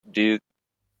Do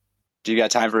you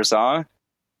got time for a song?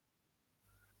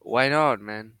 Why not,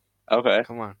 man? Okay.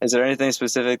 Come on. Is there anything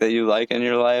specific that you like in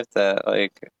your life that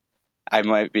like I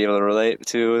might be able to relate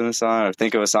to in the song, or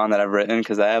think of a song that I've written?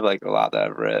 Because I have like a lot that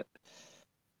I've written.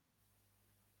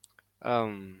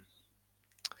 Um,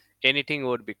 Anything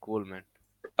would be cool, man.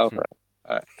 Okay.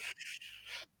 All right.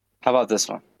 How about this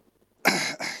one?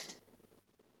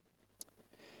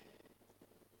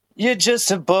 You're just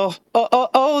a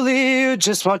bully, you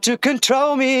just want to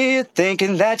control me. You're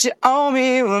thinking that you own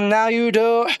me, well now you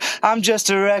do. I'm just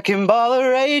a wrecking ball of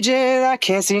raging, I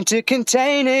can't seem to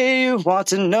contain it. You want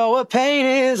to know what pain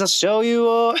is, I'll show you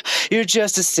all. You're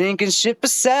just a sinking ship of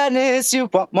sadness. You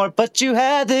want more but you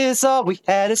had this, all we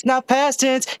had is not past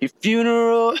tense. Your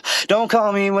funeral, don't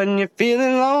call me when you're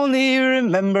feeling lonely.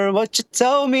 Remember what you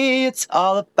told me, it's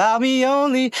all about me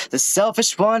only. The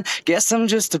selfish one, guess I'm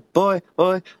just a boy,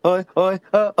 oi, oi, oi,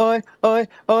 oi, oi, oi,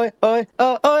 oi, oi,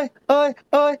 oi, oi,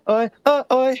 oi, oi,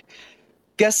 oi.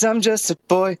 Guess I'm just a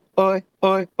boy, oi,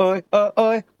 oi, oi, oi,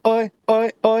 oi, oi,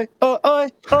 oi, oi, oi,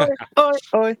 oi, oi,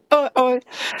 oi, oi, oi.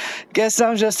 Guess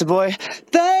I'm just a boy.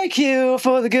 Thank you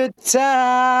for the good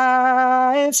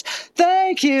times.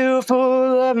 Thank you for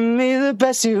loving me the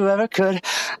best you ever could.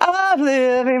 I'm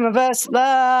living my best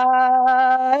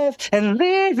life, and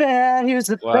leaving you's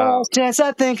the Wow. best chance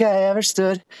I think I ever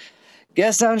stood.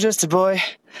 Guess I'm just a boy.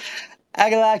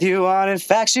 Acting like you aren't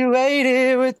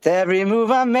infatuated with every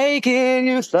move I'm making.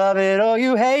 You love it or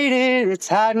you hate it. It's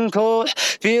hot and cold,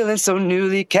 feeling so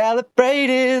newly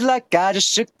calibrated. Like I just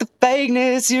shook the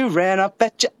fakeness. You ran off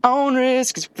at your own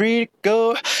risk. It's free to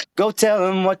go. Go tell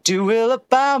them what you will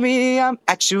about me. I'm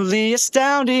actually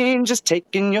astounding. Just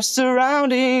taking your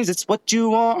surroundings. It's what you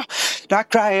want. Not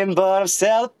crying, but I'm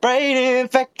celebrating. In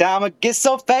fact, I'ma get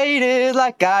so faded.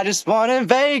 Like I just won in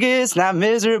Vegas. Not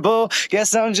miserable.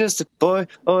 Guess I'm just a boy.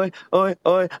 Oi, oi,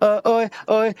 oi, oi, oi,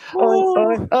 oi, oi, Woo!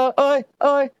 oi, oi,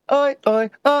 oi, oi,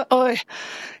 oi, oi.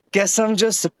 Guess I'm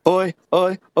just a boy.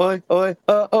 Oi, oi, oi,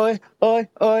 oi, oi, oi,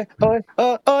 oi, oi,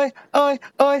 oi,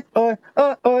 oi, oi,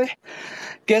 oi, oi.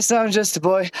 Guess I'm just a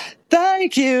boy.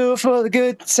 Thank you for the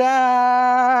good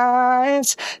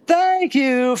times. Thank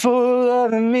you for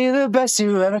loving me the best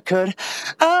you ever could.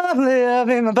 I'm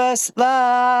living my best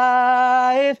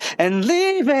life, and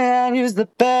leaving you's the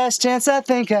best chance I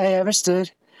think I ever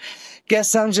stood.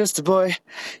 Guess I'm just a boy.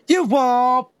 You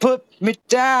won't put me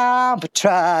down, but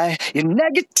try. Your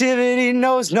negativity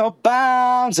knows no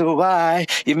bounds, or why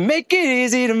you make it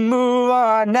easy to move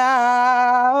on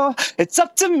now. It's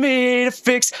up to me to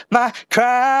fix my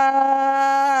crown.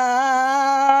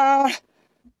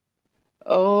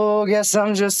 Oh, guess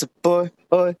I'm just a boy.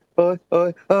 Oi, oi,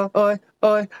 oi, oi, oi,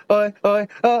 oi, oi, oi,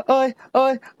 oi, oi,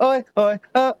 oi, oi,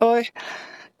 oi, oi.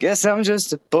 Guess I'm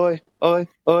just a boy. Oi,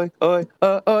 oi, oi,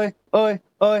 oi, oi, oi,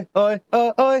 oi, oi,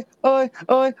 oi,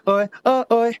 oi, oi, oi,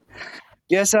 oi.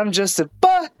 Guess I'm just a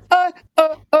boy. Oi,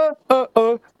 oi, oi,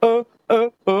 oi, oi, oi,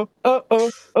 oi, oi,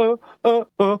 oi, oi, oi,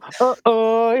 oi, oi,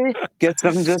 oi. Guess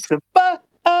I'm just a boy.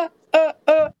 Oi, oi,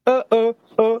 oi, oi,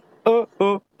 oi, oi, oi,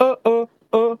 oi, oi,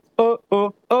 oi, oi,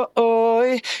 oi,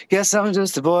 oi. Guess I'm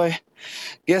just a boy.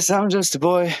 Guess I'm just a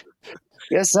boy.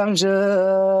 Guess I'm just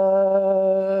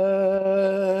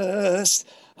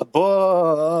a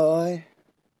boy.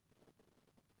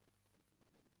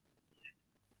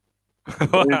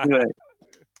 What did you like?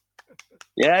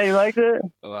 Yeah, you liked it?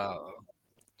 Wow.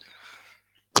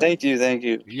 Thank you, thank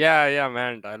you. Yeah, yeah,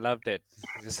 man. I loved it.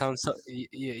 You sound so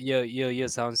you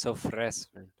sound so fresh,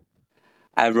 man.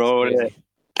 I It's wrote it.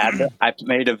 crazy. I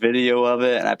made a video of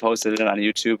it and I posted it on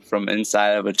YouTube from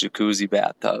inside of a jacuzzi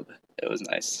bathtub. It was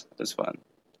nice. It was fun.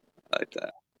 I like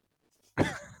that.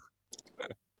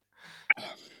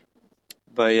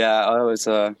 But yeah, it was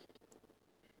I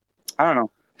don't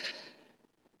know.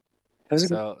 It was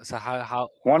So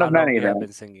one how of long many you have though.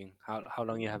 been singing? How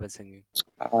long you have been singing?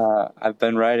 I've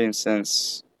been writing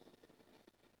since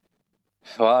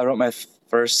well, I wrote my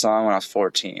first song when I was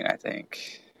 14, I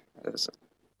think. That was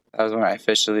when I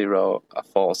officially wrote a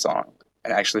full song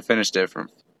and actually finished it from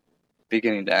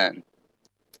beginning to end.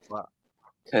 Wow.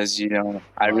 Because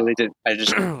I really Wow. did. I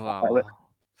Wow.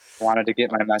 wanted to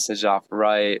get my message off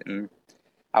right, and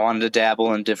I wanted to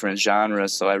dabble in different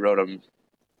genres. So I wrote a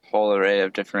whole array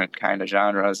of different kind of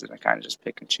genres, and I kind of just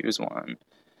pick and choose one.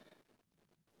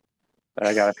 But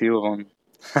I got a few of them.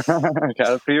 I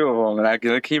got a few of them, and I'm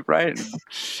gonna keep writing.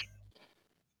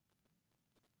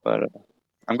 But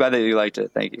I'm glad that you liked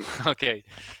it. Thank you. Okay.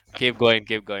 Keep going,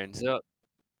 keep going.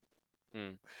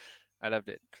 Hmm, I loved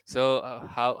it. So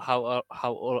how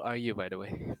old are you, by the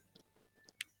way?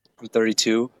 I'm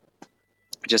 32.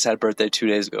 I just had a birthday 2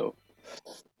 days ago.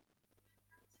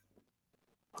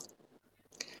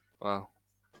 Wow.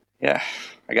 Yeah,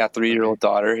 I got 3-year-old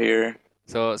daughter here.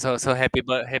 So happy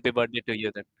birthday to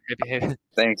you then.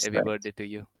 Thanks, Happy thanks. birthday to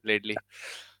you lately.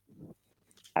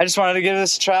 I just wanted to give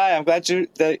this a try. I'm glad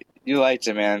that you liked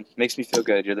it, man. Makes me feel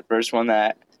good. You're the first one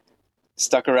that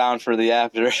stuck around for the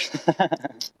after.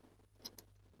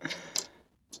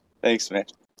 Thanks, man.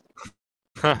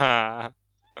 I'm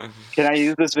Can I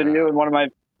use this video in one of my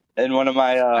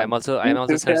I'm also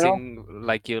YouTube channel? searching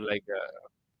like you like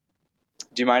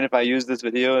Do you mind if I use this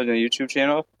video in a YouTube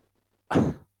channel?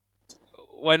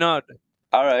 why not?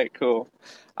 All right, cool.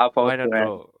 I'll Why post it, not, man.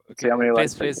 bro? See how Okay, many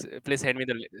likes please I get. please send me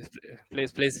the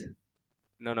please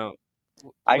no no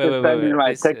I wait can wait wait send you wait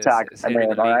my please TikTok send me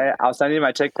the name, all link. right? I'll send you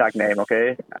my TikTok name,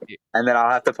 okay? Y- And then I'll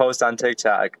have to post on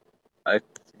TikTok a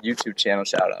YouTube channel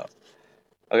shout out.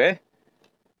 Okay?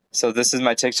 So this is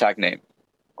my TikTok name.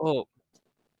 Oh,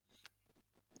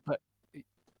 but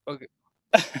okay.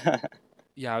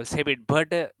 Yeah, I'll save it.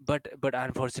 But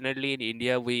unfortunately in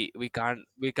India we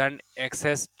can't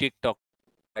access TikTok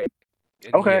right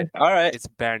in Okay. here. All right. It's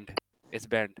banned. It's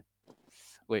banned.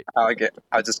 Wait,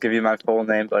 I'll just give you my full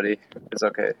name, buddy. It's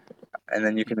okay. And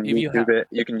then you can if you YouTube have it.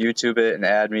 You can YouTube it and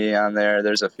add me on there.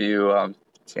 There's a few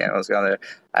channels on there.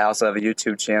 I also have a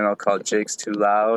YouTube channel called Jake's Too Loud.